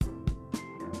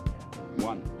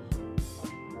1,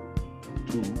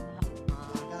 2,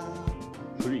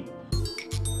 3.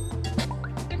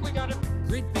 I think we got it.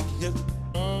 Great big hit.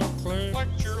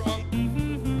 Lecture on.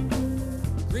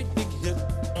 Great big hit.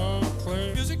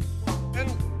 Music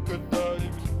and good times.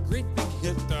 Great big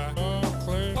hit.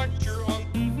 Lecture on.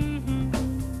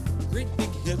 Great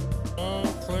big hit.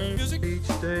 Music each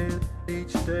day.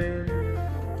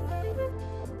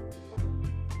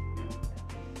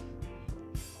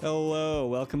 Hello,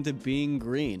 welcome to Being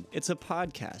Green. It's a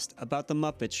podcast about the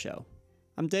Muppet Show.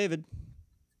 I'm David.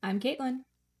 I'm Caitlin.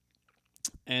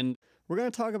 And we're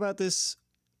going to talk about this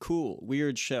cool,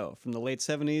 weird show from the late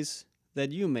 70s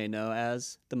that you may know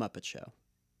as The Muppet Show.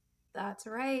 That's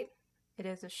right. It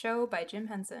is a show by Jim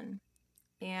Henson.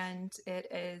 And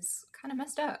it is kind of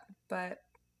messed up, but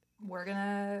we're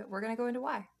gonna go into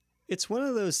why. It's one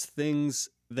of those things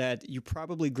that you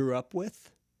probably grew up with,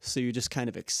 so you just kind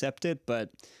of accept it, but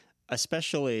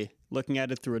especially looking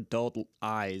at it through adult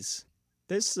eyes,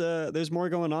 there's more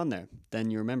going on there than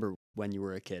you remember when you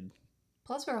were a kid.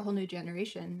 Plus, we're a whole new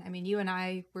generation. I mean, you and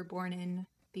I were born in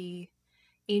the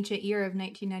ancient year of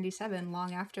 1997,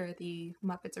 long after the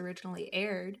Muppets originally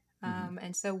aired.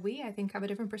 And so we, I think, have a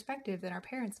different perspective than our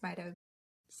parents might have.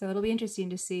 So it'll be interesting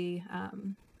to see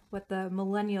what the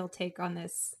millennial take on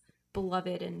this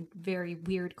beloved and very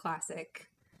weird classic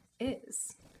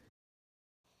is.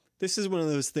 This is one of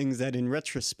those things that in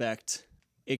retrospect,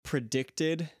 it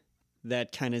predicted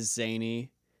that kind of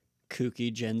zany,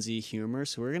 kooky Gen Z humor.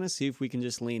 So we're going to see if we can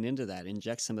just lean into that,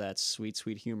 inject some of that sweet,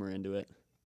 sweet humor into it.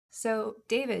 So,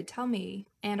 David, tell me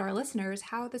and our listeners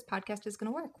how this podcast is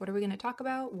going to work. What are we going to talk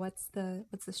about? What's the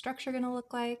structure going to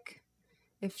look like?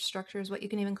 If structure is what you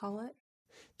can even call it?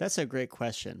 That's a great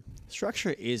question.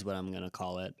 Structure is what I'm going to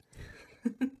call it.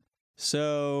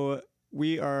 So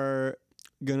we are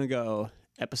going to go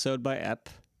episode by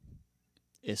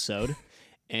episode,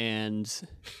 and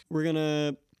we're going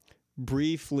to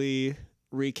briefly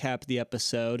recap the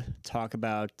episode, talk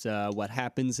about what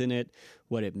happens in it,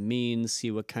 what it means,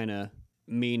 see what kind of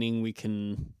meaning we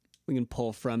can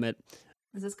pull from it.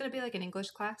 Is this going to be like an English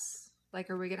class?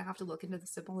 Like, are we going to have to look into the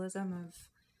symbolism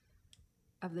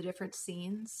of the different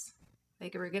scenes?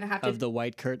 Like, are we going to have to... Of the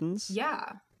white curtains?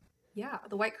 Yeah,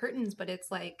 the white curtains, but it's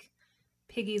like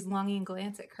Piggy's longing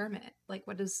glance at Kermit. Like,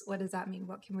 what does that mean?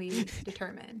 What can we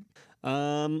determine?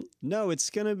 No, it's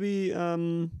going to be...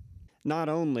 not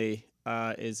only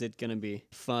is it going to be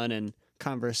fun and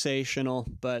conversational,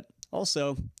 but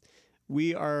also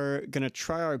we are going to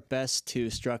try our best to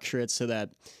structure it so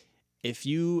that if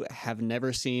you have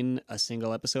never seen a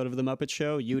single episode of The Muppet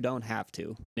Show, you don't have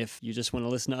to. If you just want to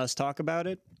listen to us talk about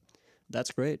it, that's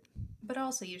great. But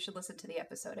also you should listen to the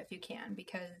episode if you can,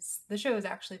 because the show is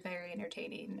actually very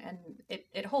entertaining and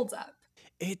it holds up.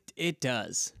 It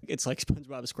does. It's like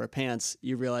SpongeBob SquarePants.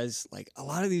 You realize like a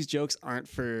lot of these jokes aren't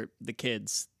for the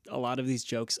kids. A lot of these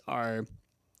jokes are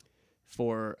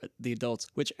for the adults,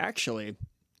 which actually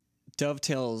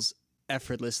dovetails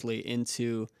effortlessly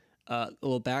into a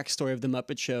little backstory of the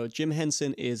Muppet Show. Jim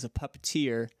Henson is a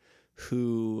puppeteer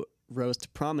who rose to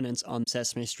prominence on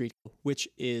Sesame Street, which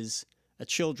is a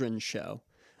children's show.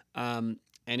 And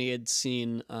he had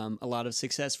seen a lot of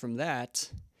success from that.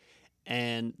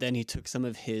 And then he took some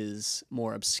of his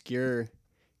more obscure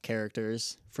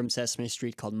characters from Sesame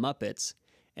Street called Muppets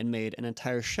and made an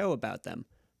entire show about them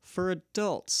for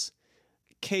adults.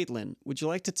 Caitlin, would you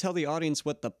like to tell the audience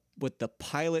what the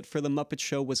pilot for the Muppet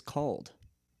Show was called?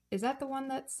 Is that the one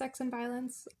that's sex and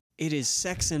violence? It is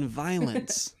Sex and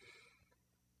Violence.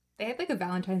 They had like a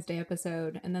Valentine's Day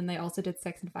episode, and then they also did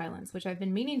Sex and Violence, which I've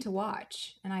been meaning to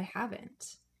watch, and I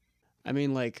haven't. I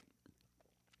mean, like,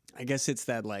 I guess it's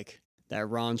that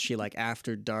raunchy, like,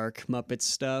 after dark Muppet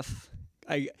stuff.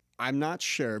 I'm not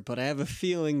sure, but I have a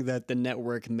feeling that the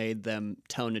network made them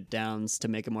tone it down to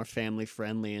make it more family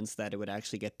friendly and so that it would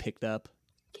actually get picked up.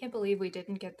 Can't believe we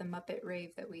didn't get the Muppet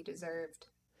rave that we deserved.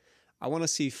 I want to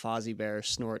see Fozzie Bear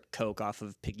snort coke off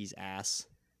of Piggy's ass.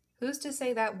 Who's to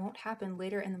say that won't happen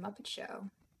later in the Muppet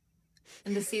Show?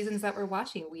 In the seasons that we're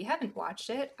watching, we haven't watched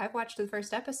it. I've watched the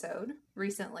first episode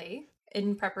recently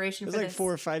in preparation for this. It's like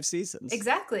 4 or 5 seasons.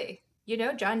 Exactly. You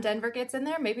know, John Denver gets in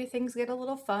there. Maybe things get a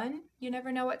little fun. You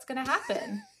never know what's going to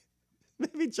happen.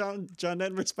 Maybe John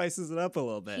Denver spices it up a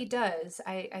little bit. He does.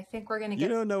 I think we're going to get...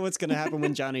 You don't know what's going to happen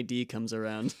when Johnny D comes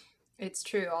around. It's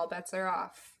true. All bets are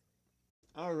off.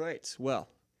 All right. Well,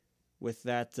 with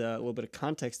that little bit of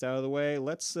context out of the way,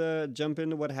 let's jump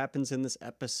into what happens in this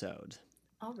episode.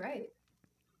 All right.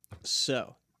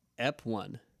 So, Ep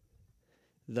 1.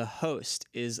 The host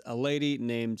is a lady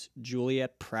named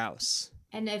Juliet Prowse.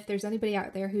 And if there's anybody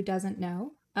out there who doesn't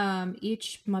know,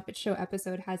 Each Muppet Show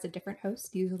episode has a different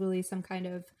host, usually some kind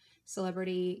of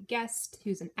celebrity guest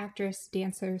who's an actress,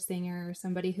 dancer, singer,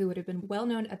 somebody who would have been well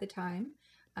known at the time.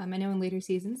 I know in later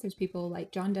seasons there's people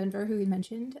like John Denver, who we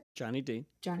mentioned, Johnny D.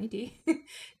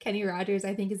 Kenny Rogers,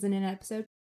 I think, is in an episode.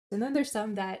 And then there's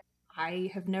some that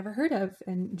I have never heard of,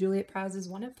 and Juliet Prowse is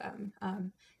one of them.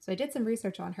 So I did some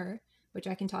research on her, which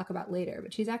I can talk about later,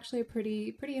 but she's actually a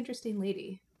pretty interesting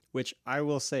lady. Which I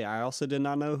will say, I also did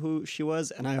not know who she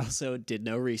was, and I also did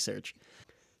no research.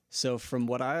 So from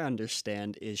what I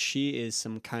understand is she is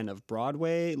some kind of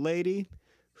Broadway lady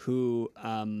who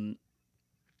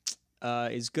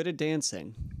is good at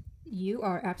dancing. You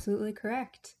are absolutely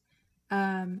correct.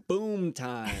 Boom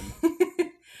time.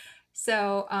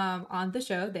 So on the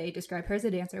show, they describe her as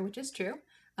a dancer, which is true.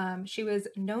 She was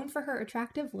known for her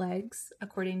attractive legs,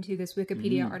 according to this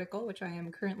Wikipedia article, which I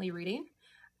am currently reading,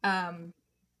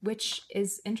 which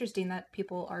is interesting that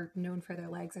people are known for their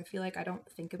legs. I feel like I don't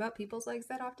think about people's legs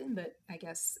that often, but I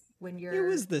guess when you're... It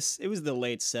was the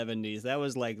late 70s. That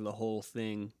was like the whole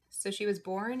thing. So she was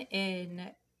born in,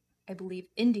 I believe,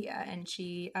 India, and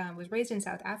she was raised in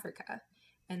South Africa,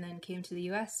 and then came to the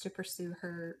U.S. to pursue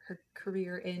her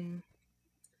career in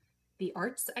the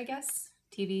arts, I guess.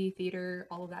 TV, theater,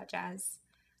 all of that jazz.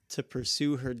 To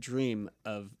pursue her dream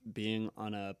of being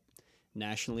on a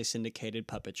nationally syndicated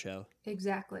puppet show.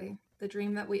 Exactly. The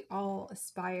dream that we all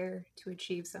aspire to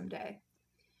achieve someday.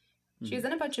 She was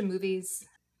in a bunch of movies.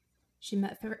 She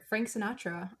met Frank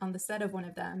Sinatra on the set of one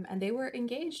of them, and they were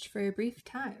engaged for a brief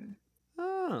time,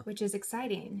 which is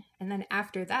exciting. And then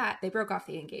after that, they broke off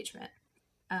the engagement.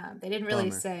 They didn't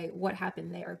really say what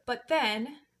happened there. But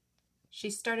then she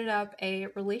started up a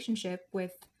relationship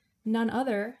with none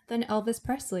other than Elvis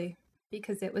Presley,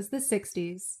 because it was the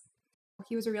 60s.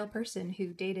 He was a real person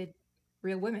who dated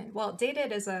real women. Well,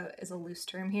 dated is a loose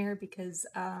term here because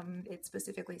it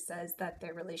specifically says that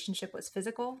their relationship was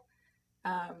physical.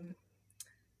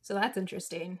 So that's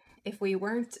interesting. If we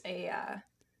weren't a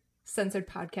censored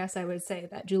podcast, I would say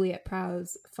that Juliet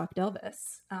Prowse fucked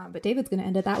Elvis. But David's going to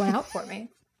edit that one out for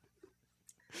me.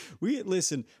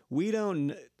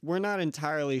 We're not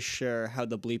entirely sure how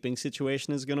the bleeping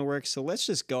situation is going to work, so let's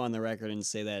just go on the record and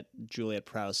say that Juliet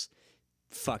Prowse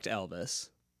fucked Elvis.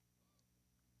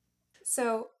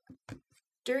 So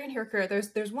during her career,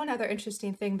 there's one other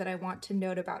interesting thing that I want to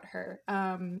note about her.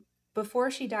 Before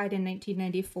she died in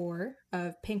 1994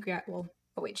 of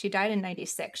she died in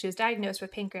 96. She was diagnosed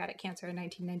with pancreatic cancer in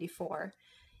 1994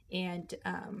 and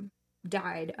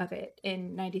died of it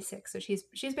in 96. So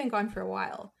she's been gone for a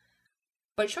while.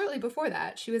 But shortly before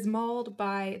that, she was mauled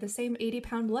by the same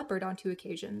 80-pound leopard on 2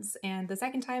 occasions. And the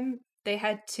second time, they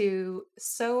had to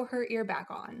sew her ear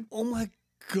back on. Oh my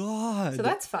God. So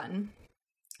that's fun.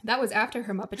 That was after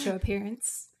her Muppet Show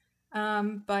appearance.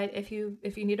 But if you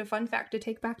need a fun fact to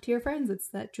take back to your friends, it's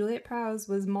that Juliet Prowse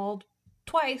was mauled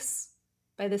twice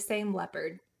by the same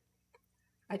leopard.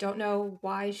 I don't know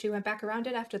why she went back around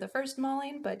it after the first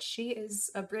mauling, but she is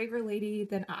a braver lady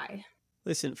than I.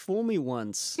 Listen, fool me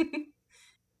once.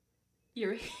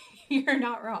 You're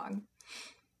not wrong.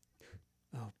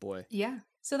 Oh boy. Yeah.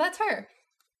 So that's her.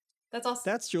 That's awesome.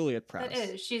 That's Juliet Prowse. That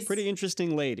is. She's pretty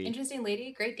interesting lady. Interesting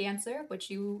lady, great dancer, which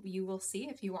you will see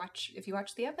if you watch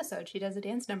the episode. She does a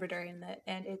dance number during that,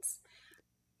 and it's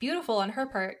beautiful on her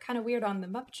part, kind of weird on the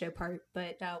Muppet Show part,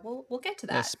 but we'll get to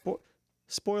that. Yeah,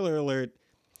 spoiler alert.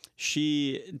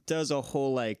 She does a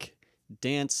whole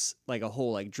dance, a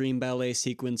whole dream ballet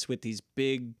sequence with these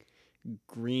big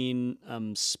green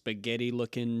spaghetti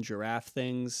looking giraffe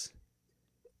things.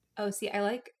 Oh, see, I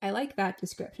like that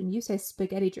description. You say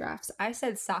spaghetti giraffes. I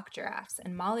said sock giraffes,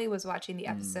 and Molly was watching the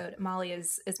episode. Molly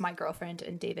is my girlfriend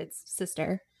and David's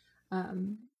sister.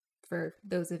 For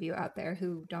those of you out there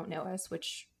who don't know us,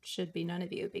 which should be none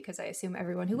of you, because I assume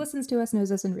everyone who listens to us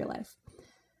knows us in real life.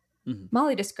 Mm-hmm.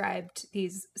 Molly described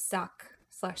these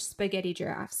sock/spaghetti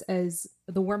giraffes as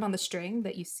the worm on the string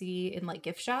that you see in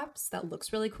gift shops that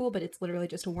looks really cool, but it's literally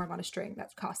just a worm on a string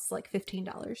that costs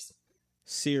 $15.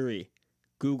 Siri,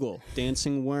 Google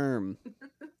dancing worm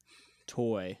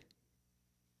toy.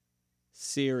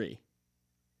 Siri.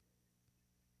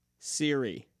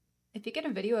 If you get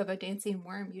a video of a dancing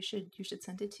worm, you should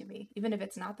send it to me, even if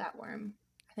it's not that worm.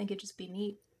 I think it'd just be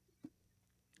neat.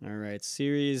 All right,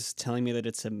 Siri's telling me that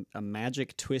it's a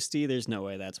magic twisty. There's no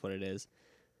way that's what it is.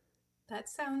 That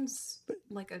sounds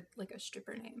like a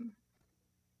stripper name,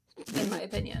 in my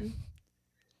opinion.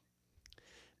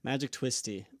 Magic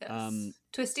Twisty. Yes.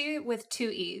 Twisty with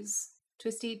 2 E's.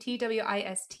 Twisty,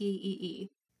 Twistee.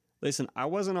 Listen, I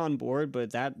wasn't on board, but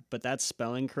that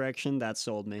spelling correction, that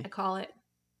sold me. I call it.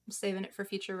 I'm saving it for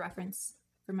future reference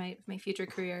for my future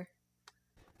career.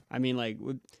 I mean, like,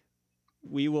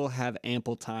 we will have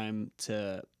ample time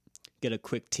to get a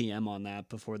quick TM on that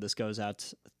before this goes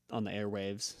out on the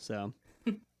airwaves. So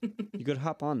you could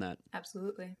hop on that.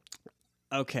 Absolutely.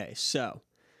 Okay, so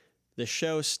the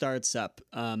show starts up.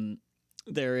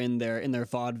 They're in their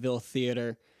vaudeville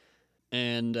theater,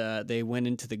 and they went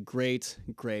into the great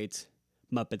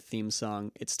Muppet theme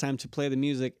song. It's time to play the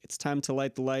music. It's time to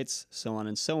light the lights. So on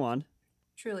and so on.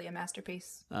 Truly a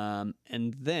masterpiece. And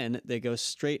then they go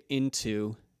straight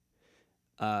into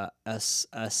a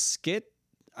skit,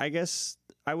 I guess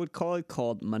I would call it,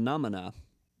 called Manamana,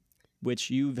 which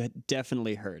you've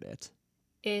definitely heard it.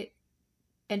 It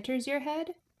enters your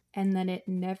head, and then it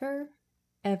never,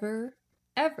 ever,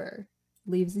 ever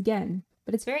leaves again.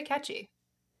 But it's very catchy.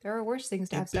 There are worse things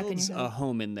to have It stuck in builds your a head.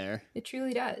 home in there. It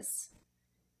truly does.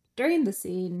 During the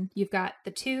scene, you've got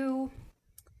the two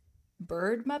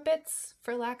bird Muppets,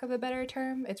 for lack of a better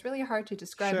term. It's really hard to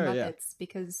describe Sure, Muppets yeah.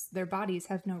 because their bodies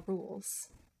have no rules.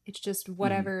 It's just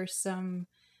whatever some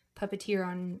puppeteer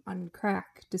on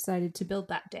crack decided to build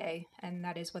that day, and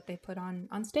that is what they put on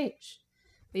stage.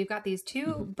 But you've got these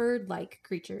two bird-like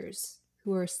creatures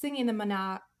who are singing the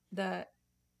bidoo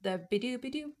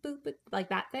bidoo boop boop, like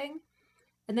that thing,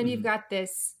 and then you've got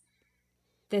this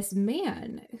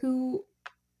man who.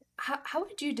 How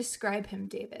would you describe him,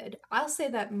 David? I'll say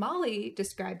that Molly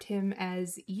described him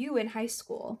as you in high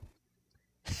school.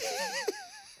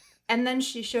 And then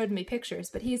she showed me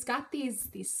pictures, but he's got these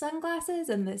sunglasses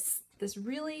and this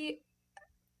really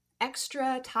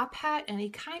extra top hat, and he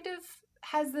kind of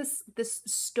has this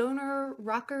stoner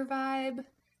rocker vibe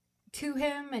to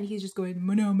him, and he's just going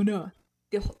mana mana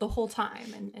the whole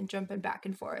time and jumping back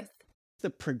and forth. The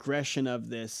progression of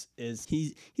this is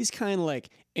he's kind of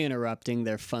like interrupting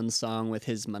their fun song with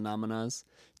his manamanas,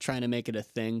 trying to make it a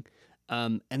thing.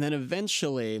 And then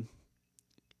eventually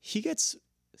he gets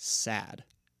sad.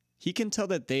 He can tell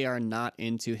that they are not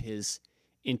into his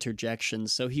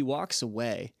interjections, so he walks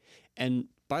away. And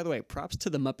by the way, props to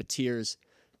the Muppeteers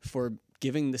for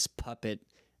giving this puppet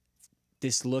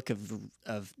this look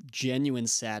of genuine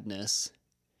sadness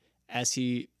as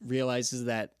he realizes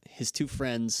that his two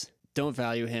friends don't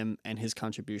value him and his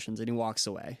contributions, and he walks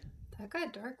away. That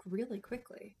got dark really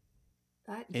quickly.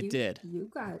 It did. You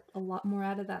got a lot more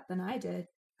out of that than I did.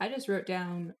 I just wrote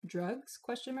down drugs,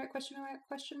 question mark, question mark,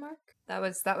 question mark. That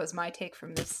was my take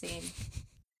from this scene.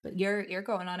 But you're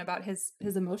going on about his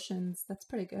emotions. That's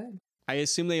pretty good. I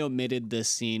assume they omitted this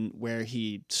scene where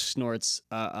he snorts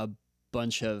a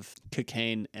bunch of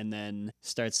cocaine and then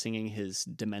starts singing his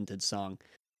demented song.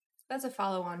 That's a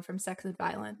follow-on from Sex and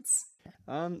Violence.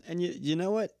 And you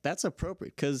know what? That's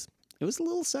appropriate because it was a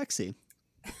little sexy.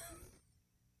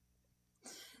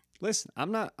 Listen,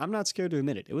 I'm not scared to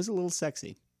admit it. It was a little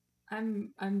sexy.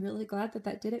 I'm really glad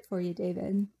that did it for you,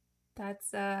 David.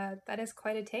 That is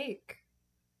quite a take.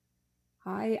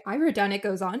 I wrote down it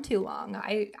goes on too long.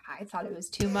 I thought it was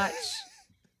too much.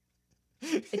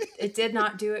 It did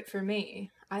not do it for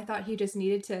me. I thought he just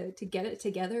needed to get it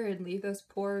together and leave those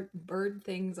poor bird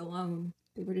things alone.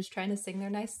 They were just trying to sing their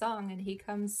nice song, and he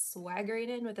comes swaggering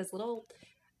in with his little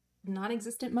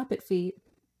non-existent Muppet feet.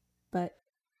 But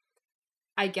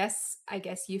I guess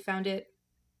you found it.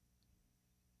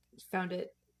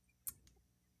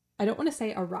 I don't want to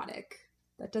say erotic.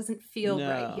 That doesn't feel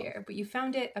right here. But you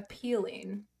found it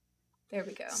appealing. There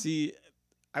we go. See,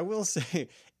 I will say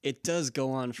it does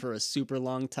go on for a super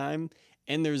long time,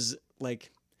 and there's like,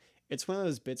 it's one of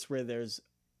those bits where there's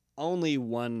only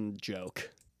one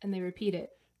joke. And they repeat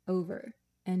it over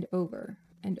and over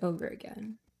and over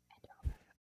again.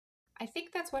 I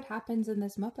think that's what happens in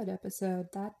this Muppet episode.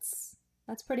 That's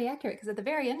pretty accurate, because at the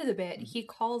very end of the bit,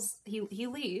 he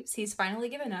leaves. He's finally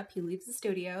given up. He leaves the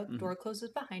studio. The door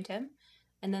closes behind him.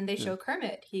 And then they show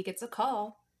Kermit. He gets a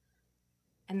call.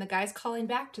 And the guy's calling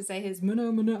back to say his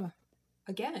mana mana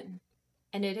again.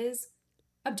 And it is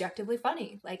objectively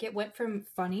funny. Like, it went from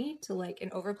funny to like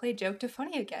an overplayed joke to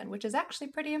funny again, which is actually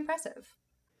pretty impressive.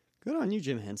 Good on you,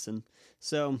 Jim Henson.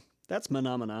 So that's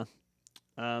Manamana.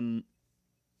 Let's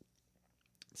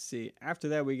see. After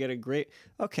that, we get a great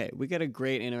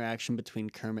interaction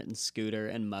between Kermit and Scooter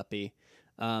and Muppy.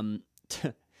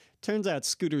 Turns out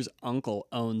Scooter's uncle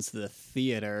owns the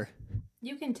theater.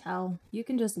 You can tell. You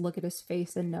can just look at his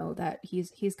face and know that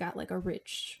he's got like a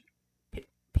rich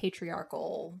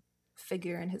patriarchal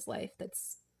figure in his life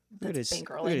that's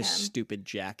bankrolling look at his him. stupid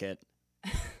jacket.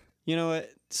 You know what?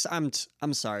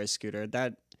 I'm sorry, Scooter.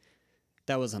 That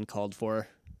was uncalled for.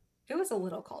 It was a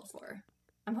little called for.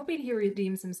 I'm hoping he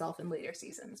redeems himself in later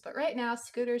seasons, but right now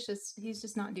Scooter's he's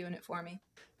just not doing it for me.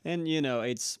 And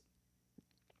it's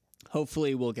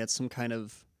hopefully we'll get some kind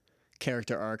of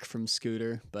character arc from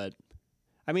Scooter, but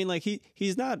I mean, like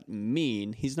he's not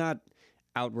mean. He's not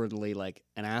outwardly like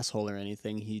an asshole or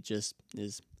anything. He just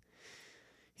is,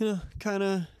 kind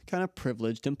of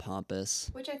privileged and pompous.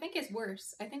 Which I think is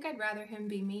worse. I think I'd rather him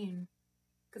be mean,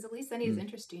 because at least then he's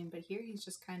interesting. But here he's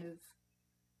just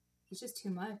he's just too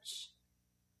much.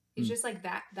 He's just like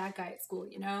that guy at school,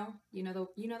 you know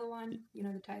the one,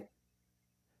 the type.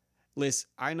 Liz,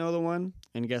 I know the one,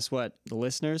 and guess what? The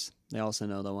listeners, they also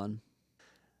know the one.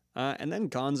 And then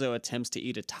Gonzo attempts to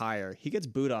eat a tire. He gets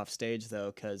booed off stage,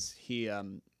 though, because he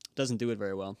doesn't do it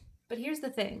very well. But here's the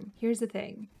thing.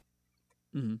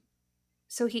 Mm-hmm.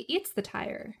 So he eats the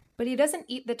tire, but he doesn't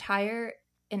eat the tire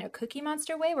in a Cookie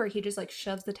Monster way where he just like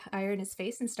shoves the tire in his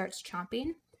face and starts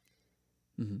chomping.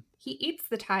 Mm-hmm. He eats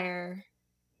the tire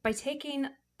by taking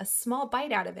a small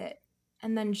bite out of it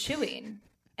and then chewing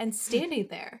and standing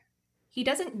there. He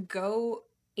doesn't go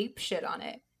apeshit on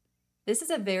it. This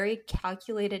is a very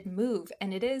calculated move,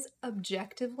 and it is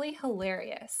objectively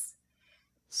hilarious.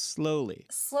 Slowly.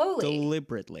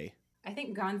 Deliberately. I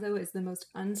think Gonzo is the most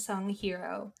unsung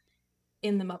hero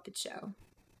in the Muppet Show.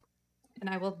 And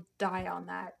I will die on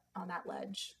that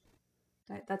ledge.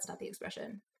 That's not the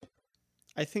expression.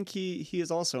 I think he is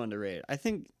also underrated. I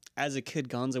think as a kid,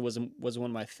 Gonzo was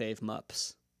one of my fave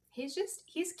Mups. He's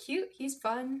cute, he's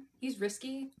fun, he's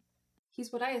risky.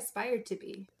 He's what I aspired to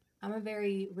be. I'm a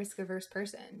very risk-averse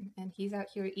person, and he's out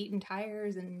here eating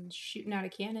tires and shooting out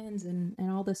of cannons and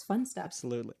all this fun stuff.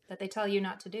 Absolutely. That they tell you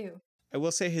not to do. I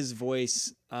will say his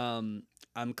voice, I'm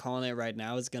calling it right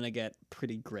now, is going to get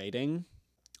pretty grating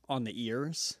on the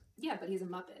ears. Yeah, but he's a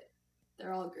Muppet.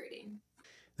 They're all grating.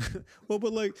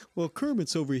 well,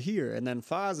 Kermit's over here, and then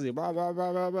Fozzie, blah, blah,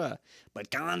 blah, blah, blah. But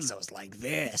Gonzo's like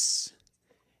this.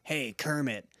 Hey,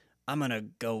 Kermit, I'm going to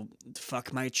go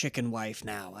fuck my chicken wife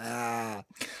now.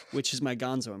 Which is my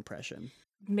Gonzo impression.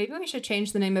 Maybe we should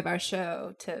change the name of our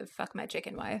show to Fuck My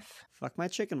Chicken Wife. Fuck my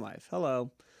chicken wife.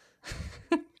 Hello.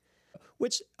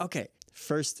 Which, okay,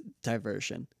 first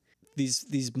diversion. These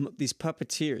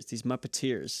puppeteers, these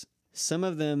Muppeteers, some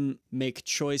of them make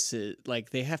choices, like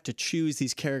they have to choose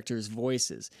these characters'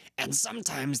 voices. And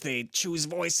sometimes they choose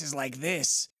voices like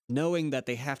this, knowing that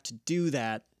they have to do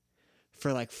that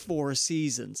for like 4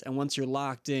 seasons. And once you're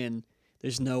locked in,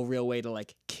 there's no real way to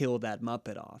like kill that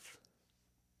Muppet off.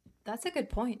 That's a good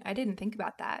point. I didn't think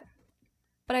about that.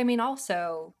 But I mean,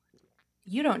 also,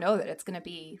 you don't know that it's going to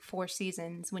be 4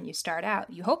 seasons when you start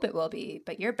out. You hope it will be,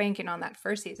 but you're banking on that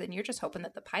first season. You're just hoping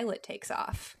that the pilot takes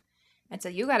off. And so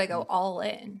you got to go all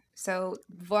in. So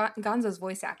Gonzo's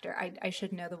voice actor, I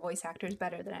should know the voice actors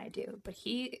better than I do, but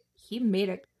he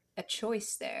made a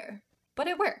choice there. But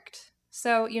it worked.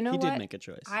 So you know what? He did make a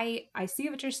choice. I see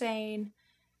what you're saying,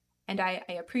 and I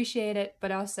appreciate it,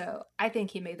 but also I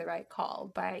think he made the right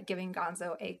call by giving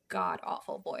Gonzo a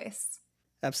god-awful voice.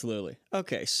 Absolutely.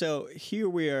 Okay, so here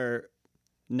we are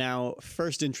now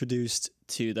first introduced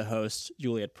to the host,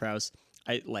 Juliet Prowse,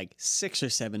 like 6 or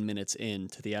 7 minutes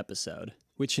into the episode,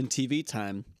 which in TV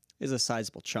time is a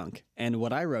sizable chunk. And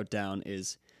what I wrote down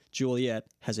is Juliet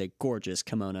has a gorgeous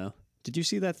kimono. Did you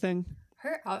see that thing?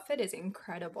 Her outfit is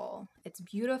incredible. It's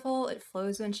beautiful. It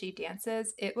flows when she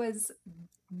dances. It was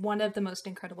one of the most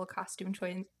incredible costume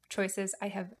choices I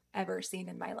have ever seen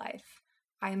in my life.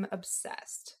 I'm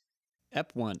obsessed.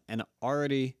 Ep 1, and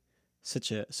already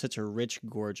such a rich,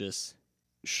 gorgeous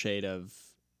shade of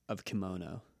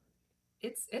kimono.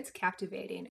 It's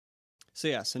captivating.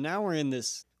 So now we're in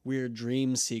this weird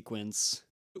dream sequence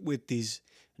with these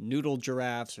noodle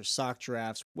giraffes or sock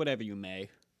giraffes, whatever you may.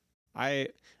 I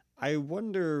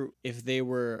wonder if they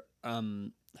were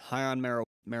high on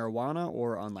marijuana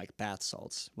or on like bath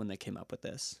salts when they came up with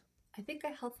this. I think a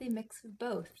healthy mix of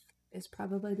both is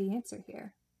probably the answer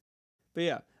here. But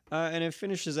yeah, and it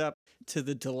finishes up to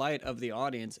the delight of the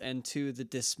audience and to the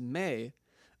dismay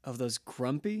of those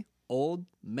grumpy old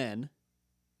men,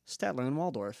 Statler and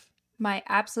Waldorf. My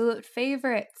absolute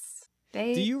favorites.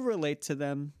 Do you relate to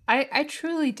them? I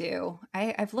truly do.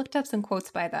 I've looked up some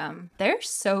quotes by them. They're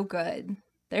so good.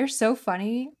 They're so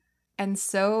funny, and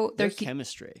so their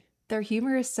chemistry. Their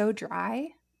humor is so dry.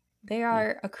 They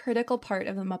are a critical part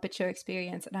of the Muppet Show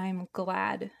experience, and I'm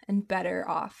glad and better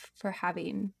off for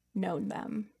having known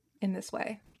them in this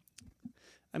way.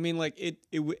 I mean, like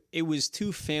it was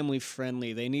too family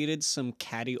friendly. They needed some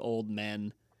catty old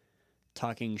men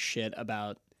talking shit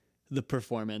about the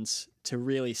performance to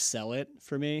really sell it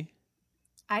for me.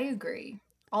 I agree.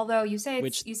 Although you say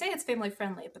it's family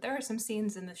friendly, but there are some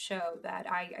scenes in the show that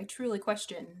I truly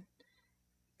question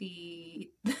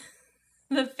the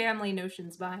the family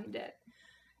notions behind it.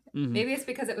 Mm-hmm. Maybe it's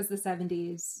because it was the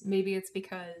 70s. Maybe it's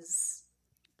because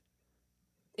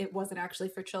it wasn't actually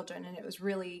for children and it was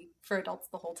really for adults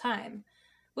the whole time,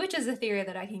 which is a theory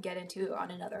that I can get into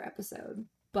on another episode.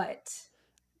 But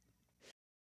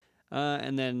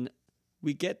and then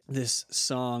we get this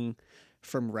song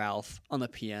from Ralph on the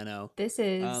piano. this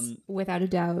is without a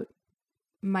doubt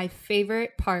my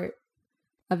favorite part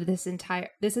of this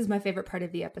is my favorite part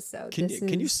of the episode.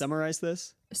 Can you summarize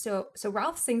this? So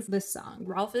Ralph sings this song.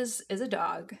 Ralph is a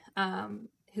dog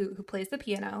who plays the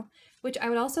piano, which I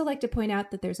would also like to point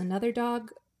out that there's another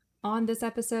dog on this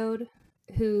episode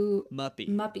who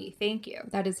Muppy, thank you.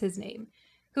 That is his name.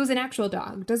 Who's an actual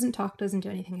dog, doesn't talk, doesn't do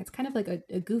anything. It's kind of like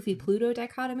a goofy Pluto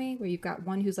dichotomy where you've got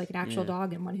one who's like an actual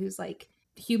dog and one who's like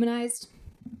humanized.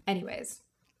 Anyways.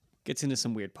 Gets into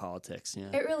some weird politics,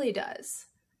 yeah. It really does.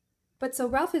 But so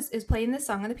Ralph is playing this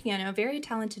song on the piano, a very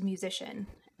talented musician.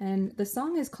 And the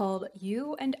song is called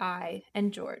You and I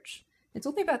and George. It's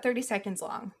only about 30 seconds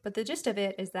long, but the gist of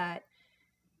it is that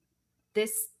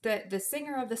the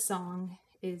singer of the song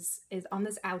is on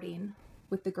this outing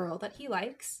with the girl that he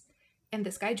likes and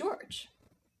this guy George.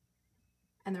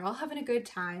 And they're all having a good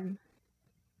time.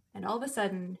 And all of a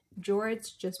sudden,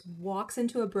 George just walks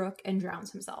into a brook and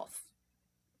drowns himself.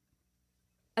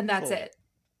 And that's it.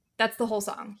 That's the whole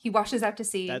song. He washes out to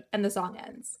sea and the song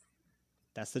ends.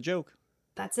 That's the joke.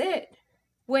 That's it.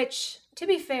 Which, to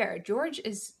be fair, George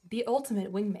is the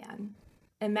ultimate wingman.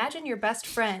 Imagine your best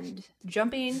friend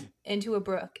jumping into a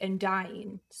brook and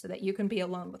dying so that you can be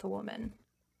alone with a woman.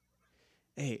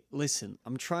 Hey, listen,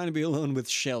 I'm trying to be alone with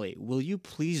Shelley. Will you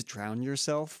please drown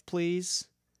yourself, please?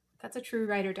 That's a true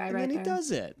ride or die and right then he there.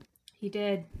 Does it. He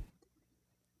did.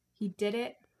 He did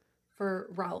it for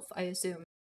Ralph, I assume.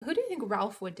 Who do you think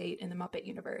Ralph would date in the Muppet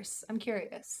universe? I'm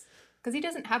curious. Because he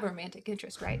doesn't have a romantic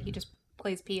interest, right? He just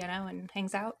plays piano and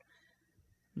hangs out.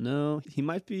 No, he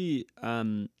might be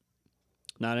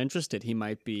not interested. He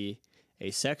might be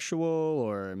asexual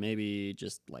or maybe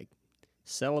just like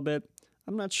celibate.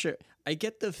 I'm not sure. I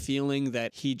get the feeling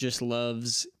that he just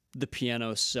loves the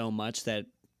piano so much that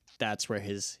that's where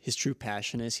his true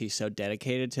passion is. He's so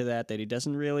dedicated to that he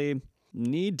doesn't really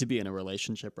need to be in a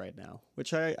relationship right now,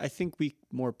 which I think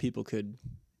more people could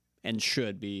and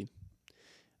should be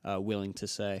willing to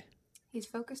say. He's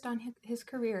focused on his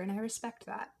career, and I respect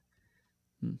that.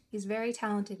 He's very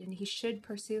talented, and he should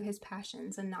pursue his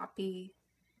passions and not be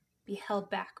held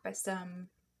back by some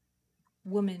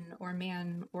woman or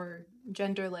man or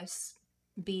genderless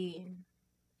being.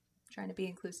 I'm trying to be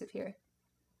inclusive here.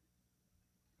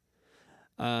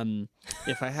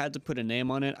 If I had to put a name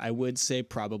on it, I would say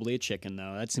probably a chicken,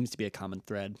 though. That seems to be a common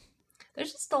thread.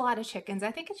 There's just a lot of chickens.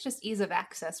 I think it's just ease of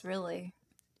access, really.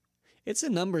 It's a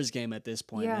numbers game at this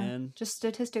point, man. Just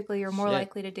statistically, you're more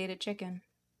likely to date a chicken.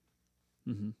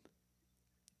 Mm-hmm.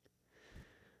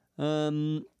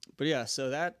 But yeah, so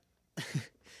that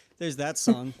there's that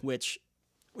song which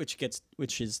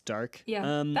is dark.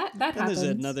 Yeah, that happens. There's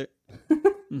another.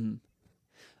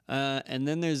 And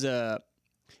then there's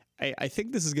I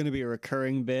think this is going to be a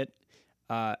recurring bit,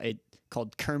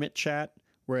 called Kermit Chat,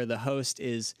 where the host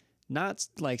is not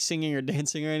like singing or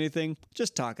dancing or anything,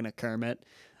 just talking to Kermit,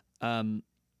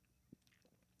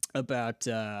 about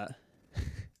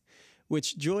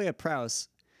which Julia Prowse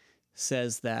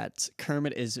says that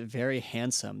Kermit is very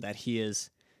handsome, that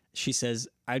she says,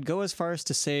 I'd go as far as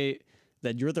to say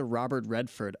that you're the Robert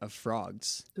Redford of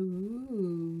frogs.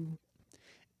 Ooh.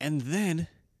 And then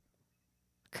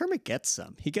Kermit gets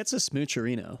some. He gets a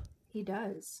smoocherino. He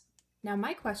does. Now,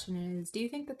 my question is, do you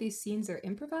think that these scenes are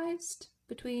improvised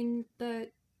between the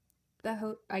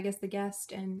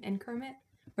guest and Kermit?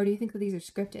 Or do you think that these are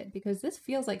scripted? Because this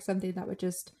feels like something that would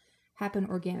just happen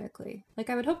organically. Like,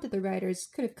 I would hope that the writers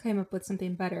could have come up with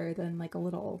something better than like a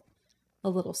little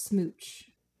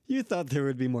smooch. You thought there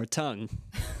would be more tongue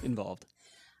involved.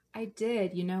 I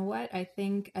did. You know what? I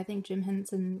think Jim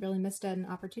Henson really missed an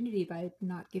opportunity by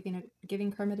not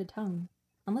giving Kermit a tongue.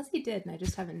 Unless he did, and I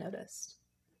just haven't noticed.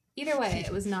 Either way,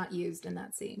 it was not used in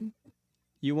that scene.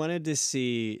 You wanted to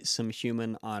see some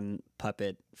human on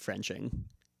puppet Frenching.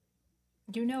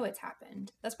 You know it's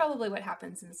happened. That's probably what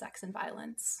happens in Sex and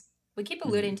Violence. We keep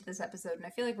alluding to this episode, and I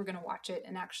feel like we're going to watch it,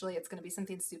 and actually it's going to be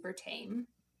something super tame.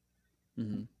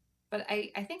 Mm-hmm. But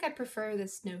I think I prefer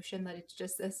this notion that it's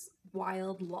just this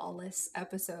wild, lawless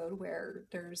episode where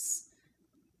there's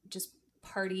just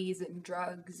parties and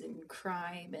drugs and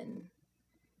crime and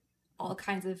all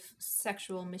kinds of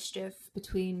sexual mischief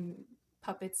between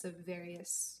puppets of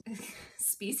various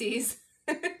species.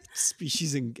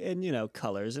 Species and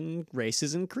colors and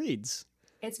races and creeds.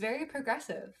 It's very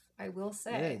progressive, I will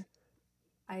say.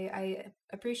 I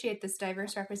appreciate this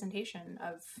diverse representation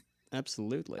of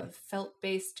absolutely of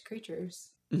felt-based creatures.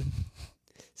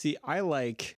 See, I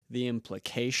like the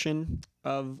implication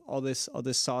of all this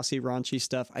saucy, raunchy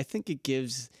stuff. I think it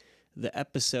gives the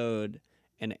episode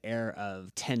an air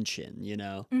of tension, you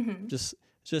know? Mm-hmm.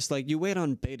 Just like you wait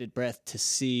on bated breath to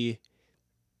see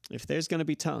if there's going to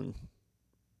be tongue.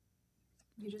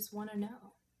 You just want to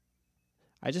know.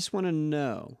 I just want to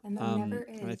know. And there never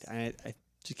is. I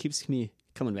just keeps me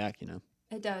coming back, you know?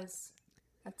 It does.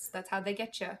 That's how they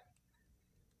get you.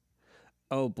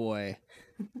 Oh, boy.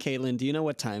 Caitlin, do you know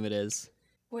what time it is?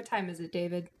 What time is it,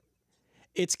 David?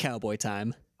 It's cowboy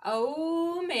time.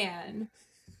 Oh, man.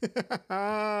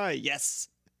 Yes.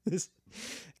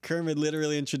 Kermit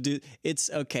literally introduced... It's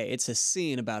a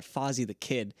scene about Fozzie the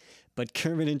Kid, but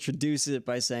Kermit introduces it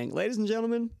by saying, ladies and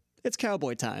gentlemen, it's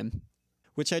cowboy time,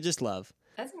 which I just love.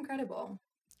 That's incredible.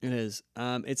 It is.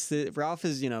 Ralph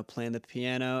is, playing the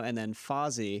piano, and then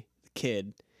Fozzie, the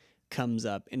kid, comes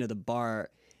up into the bar,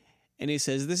 and he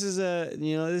says, this is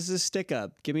a stick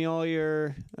up. Give me all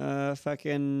your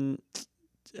fucking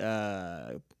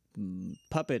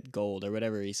puppet gold, or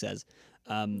whatever he says.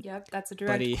 Yep, that's a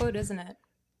direct quote, isn't it?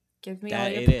 Give me all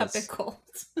your puppet gold.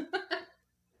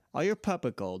 All your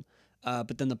puppet gold.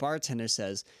 But then the bartender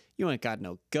says, you ain't got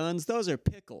no guns. Those are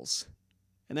pickles.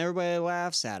 And everybody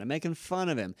laughs at him, making fun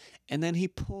of him. And then he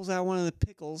pulls out one of the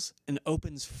pickles and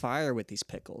opens fire with these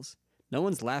pickles. No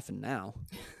one's laughing now.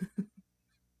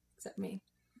 Except me.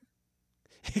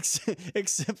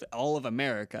 Except all of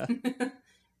America.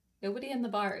 Nobody in the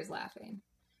bar is laughing.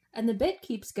 And the bit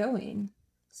keeps going.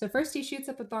 So first he shoots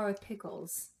up a bar with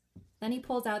pickles. Then he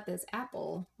pulls out this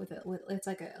apple it's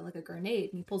like a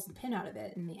grenade, and he pulls the pin out of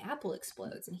it, and the apple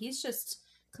explodes, and he's just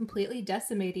completely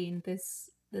decimating this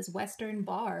Western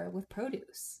bar with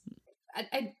produce.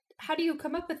 How do you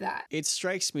come up with that? It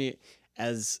strikes me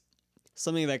as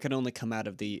something that could only come out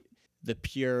of the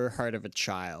pure heart of a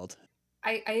child.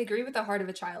 I agree with the heart of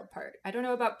a child part. I don't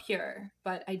know about pure,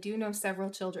 but I do know several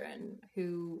children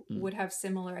who would have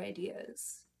similar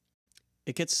ideas.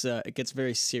 It gets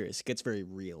very serious. It gets very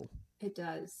real. It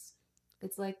does.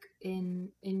 It's like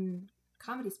in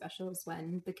comedy specials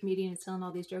when the comedian is telling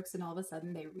all these jokes and all of a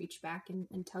sudden they reach back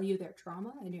and tell you their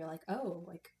trauma, and you're like, oh,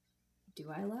 like,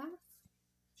 do I laugh?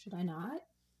 Should I not?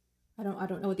 I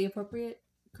don't know what the appropriate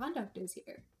conduct is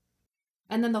here.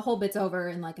 And then the whole bit's over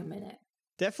in like a minute.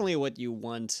 Definitely what you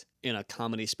want in a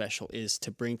comedy special is to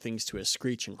bring things to a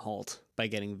screeching halt by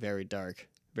getting very dark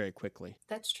very quickly.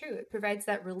 That's true. It provides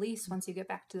that release once you get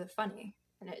back to the funny.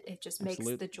 And it just makes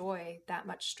the joy that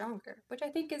much stronger, which I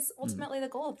think is ultimately the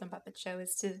goal of the Muppet Show,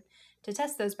 is to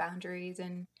test those boundaries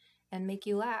and make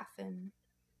you laugh and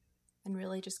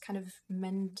really just kind of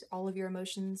mend all of your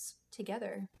emotions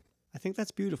together. I think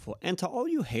that's beautiful. And to all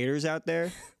you haters out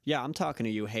there, yeah, I'm talking to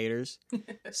you haters,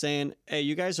 saying, hey,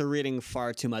 you guys are reading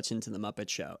far too much into the Muppet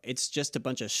Show. It's just a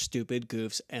bunch of stupid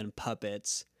goofs and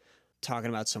puppets talking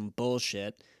about some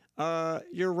bullshit.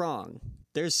 You're wrong.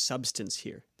 There's substance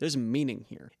here. There's meaning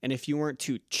here. And if you weren't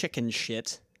too chicken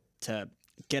shit to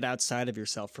get outside of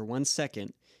yourself for 1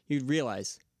 second, you'd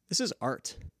realize this is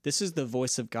art. This is the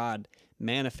voice of God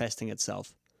manifesting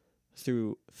itself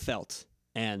through felt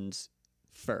and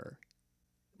fur.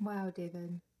 Wow,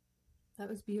 David. That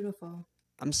was beautiful.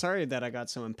 I'm sorry that I got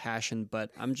so impassioned,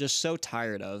 but I'm just so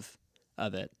tired of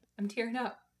it. I'm tearing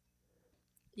up.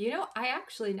 You know, I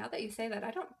actually, now that you say that,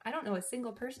 I don't know a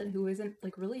single person who isn't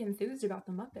like really enthused about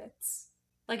the Muppets.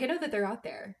 Like, I know that they're out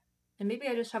there, and maybe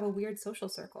I just have a weird social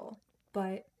circle, but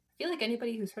I feel like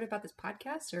anybody who's heard about this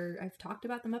podcast or I've talked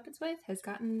about the Muppets with has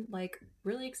gotten like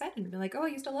really excited and been like, oh, I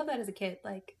used to love that as a kid.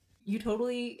 Like, you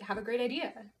totally have a great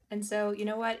idea. And so, you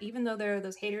know what? Even though there are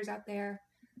those haters out there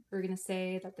who are going to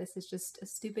say that this is just a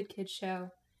stupid kid's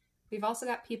show, we've also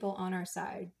got people on our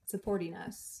side supporting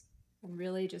us and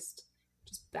really just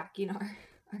backing our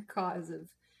cause of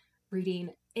reading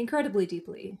incredibly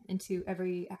deeply into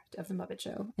every act of the Muppet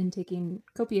Show and taking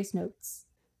copious notes.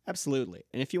 Absolutely.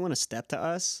 And if you want to step to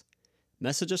us,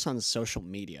 message us on social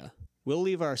media. We'll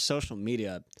leave our social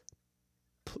media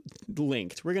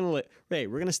linked. We're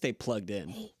gonna stay plugged in,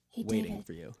 hey, waiting David,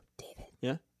 for you. David.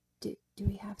 Yeah. Do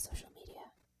we have social media?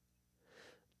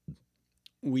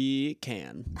 We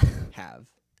can have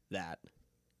that.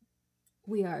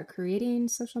 We are creating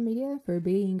social media for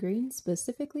Being Green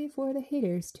specifically for the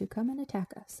haters to come and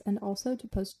attack us, and also to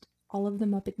post all of the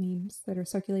Muppet memes that are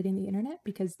circulating the internet,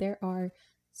 because there are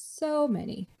so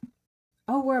many.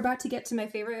 Oh, we're about to get to my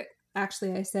favorite.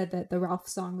 Actually, I said that the Ralph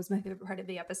song was my favorite part of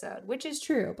the episode, which is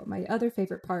true, but my other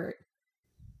favorite part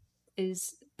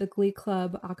is the Glee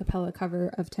Club a cappella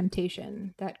cover of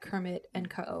Temptation that Kermit and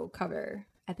Co. cover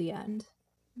at the end,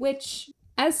 which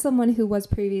as someone who was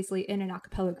previously in an a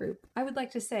cappella group, I would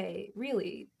like to say,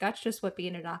 really, that's just what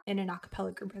being in an a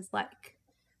cappella group is like.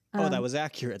 Oh, that was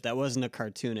accurate. That wasn't a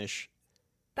cartoonish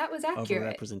That was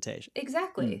accurate. overrepresentation.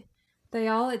 Exactly.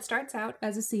 It starts out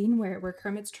as a scene where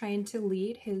Kermit's trying to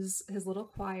lead his little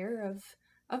choir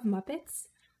of Muppets,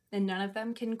 and none of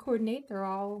them can coordinate. They're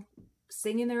all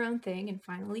singing their own thing, and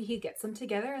finally he gets them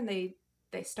together, and they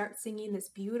start singing this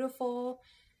beautiful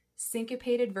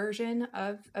syncopated version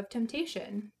of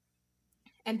Temptation.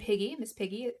 And Miss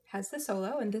Piggy has the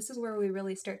solo, and this is where we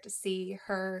really start to see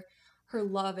her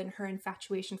love and her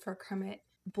infatuation for Kermit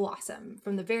blossom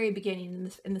from the very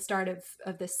beginning in the start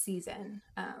of this season.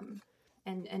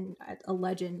 And a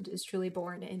legend is truly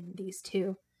born in these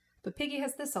two. But Piggy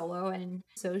has the solo, and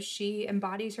so she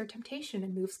embodies her temptation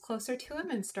and moves closer to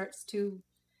him and starts to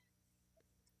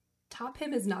top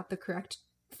him is not the correct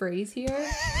phrase here.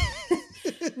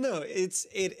 No,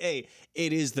 it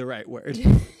is the right word.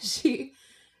 she's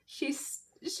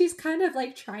kind of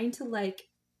like trying to like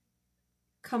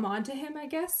come on to him, I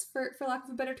guess, for lack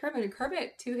of a better term. And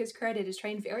Kermit, to his credit, is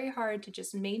trying very hard to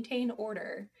just maintain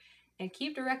order and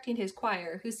keep directing his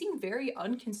choir, who seem very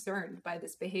unconcerned by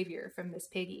this behavior from Miss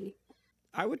Piggy.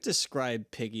 I would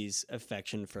describe Piggy's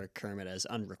affection for Kermit as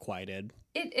unrequited.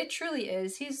 It truly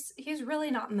is. He's really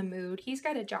not in the mood. He's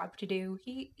got a job to do.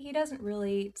 He doesn't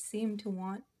really seem to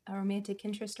want a romantic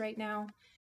interest right now.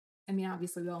 I mean,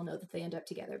 obviously we all know that they end up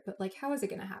together, but like, how is it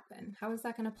going to happen? How is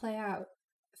that going to play out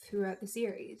throughout the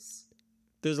series?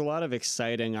 There's a lot of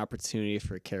exciting opportunity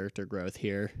for character growth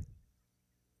here.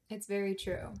 It's very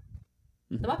true.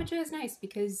 The Muppet Show is nice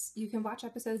because you can watch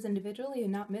episodes individually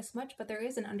and not miss much, but there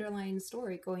is an underlying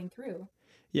story going through.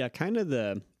 Yeah, kind of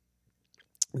the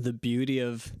beauty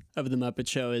of the Muppet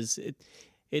Show is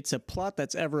it's a plot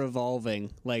that's ever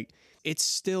evolving. Like, it's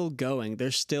still going.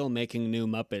 They're still making new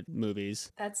Muppet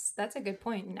movies. That's a good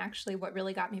point. And actually what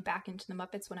really got me back into the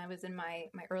Muppets when I was in my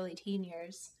early teen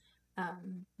years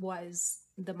was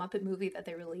the Muppet movie that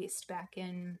they released back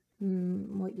in,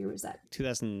 what year was that?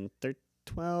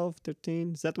 2012,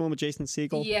 13? Is that the one with Jason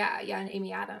Segel? Yeah, and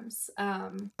Amy Adams.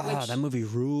 That movie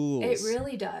rules. It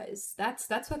really does. That's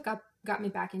what got me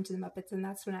back into the Muppets, and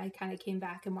that's when I kind of came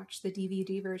back and watched the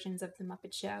DVD versions of the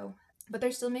Muppet Show. But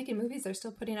they're still making movies, they're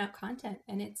still putting out content,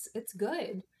 and it's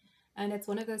good. And it's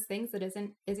one of those things that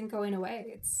isn't going away.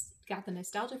 It's got the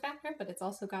nostalgia factor, but it's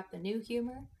also got the new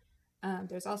humor.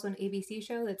 There's also an ABC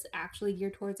show that's actually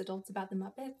geared towards adults about the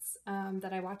Muppets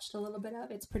that I watched a little bit of.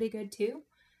 It's pretty good too.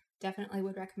 Definitely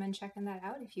would recommend checking that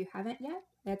out if you haven't yet.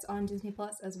 It's on Disney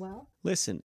Plus as well.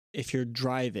 Listen, if you're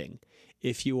driving,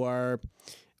 if you are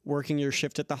working your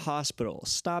shift at the hospital,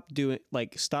 stop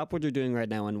what you're doing right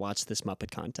now and watch this Muppet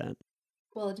content.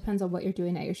 Well, it depends on what you're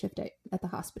doing at your shift at the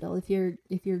hospital. If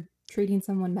you're treating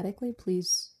someone medically,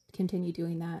 please continue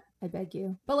doing that. I beg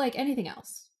you. But like anything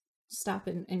else, stop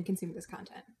and consume this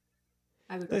content.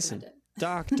 I would recommend it.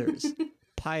 Doctors,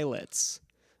 pilots,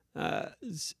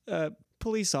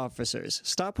 police officers,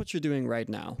 stop what you're doing right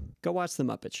now. Go watch The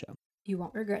Muppet Show. You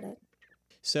won't regret it.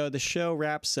 So the show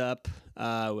wraps up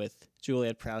with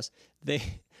Juliet Prowse.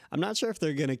 I'm not sure if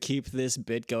they're going to keep this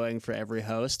bit going for every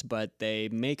host, but they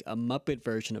make a Muppet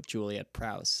version of Juliet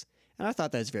Prowse. And I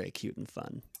thought that was very cute and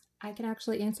fun. I can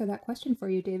actually answer that question for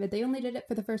you, David. They only did it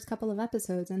for the first couple of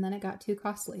episodes, and then it got too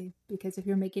costly. Because if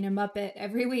you're making a Muppet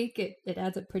every week, it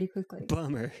adds up pretty quickly.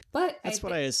 Bummer. But that's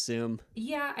what I assume.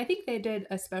 Yeah, I think they did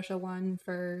a special one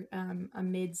for a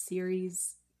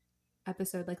mid-series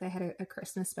episode. Like they had a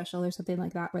Christmas special or something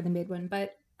like that where they made one.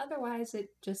 But otherwise, it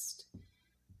just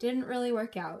didn't really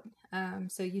work out.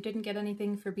 So you didn't get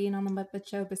anything for being on the Muppet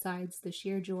Show besides the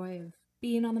sheer joy of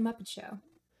being on the Muppet Show.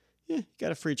 Yeah, you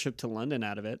got a free trip to London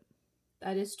out of it.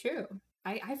 That is true.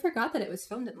 I forgot that it was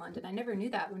filmed in London. I never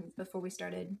knew that before we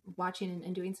started watching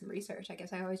and doing some research. I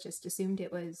guess I always just assumed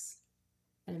it was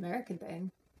an American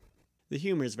thing. The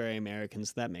humor is very American,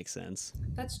 so that makes sense.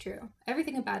 That's true.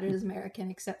 Everything about it is American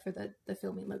except for the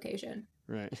filming location.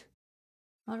 Right.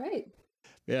 All right.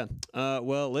 Yeah.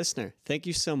 Well, listener, thank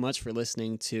you so much for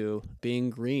listening to Being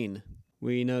Green.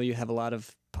 We know you have a lot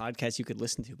of podcasts you could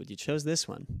listen to, but you chose this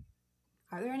one.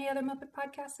 Are there any other Muppet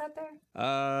podcasts out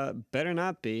there? Better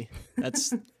not be.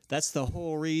 That's the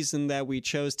whole reason that we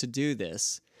chose to do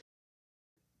this.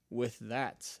 With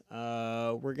that,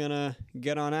 we're gonna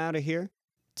get on out of here.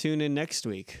 Tune in next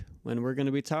week when we're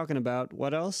gonna be talking about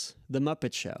what else? The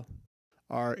Muppet Show.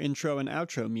 Our intro and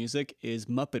outro music is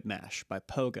Muppet Mash by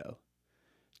Pogo.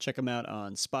 Check them out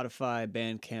on Spotify,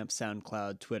 Bandcamp,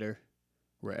 SoundCloud, Twitter,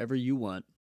 wherever you want.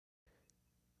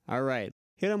 All right,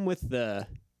 hit them with our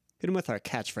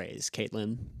catchphrase,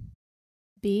 Caitlin.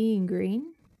 Being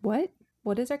green? What?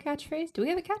 What is our catchphrase? Do we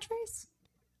have a catchphrase?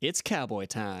 It's cowboy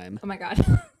time. Oh my god.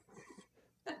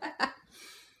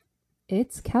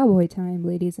 It's cowboy time,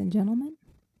 ladies and gentlemen.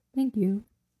 Thank you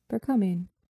for coming.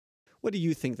 What do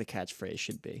you think the catchphrase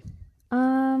should be?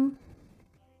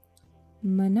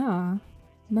 Mana.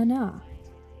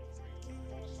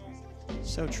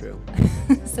 So true.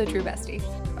 So true, bestie.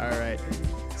 All right.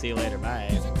 See you later. Bye.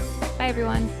 Bye,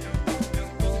 everyone.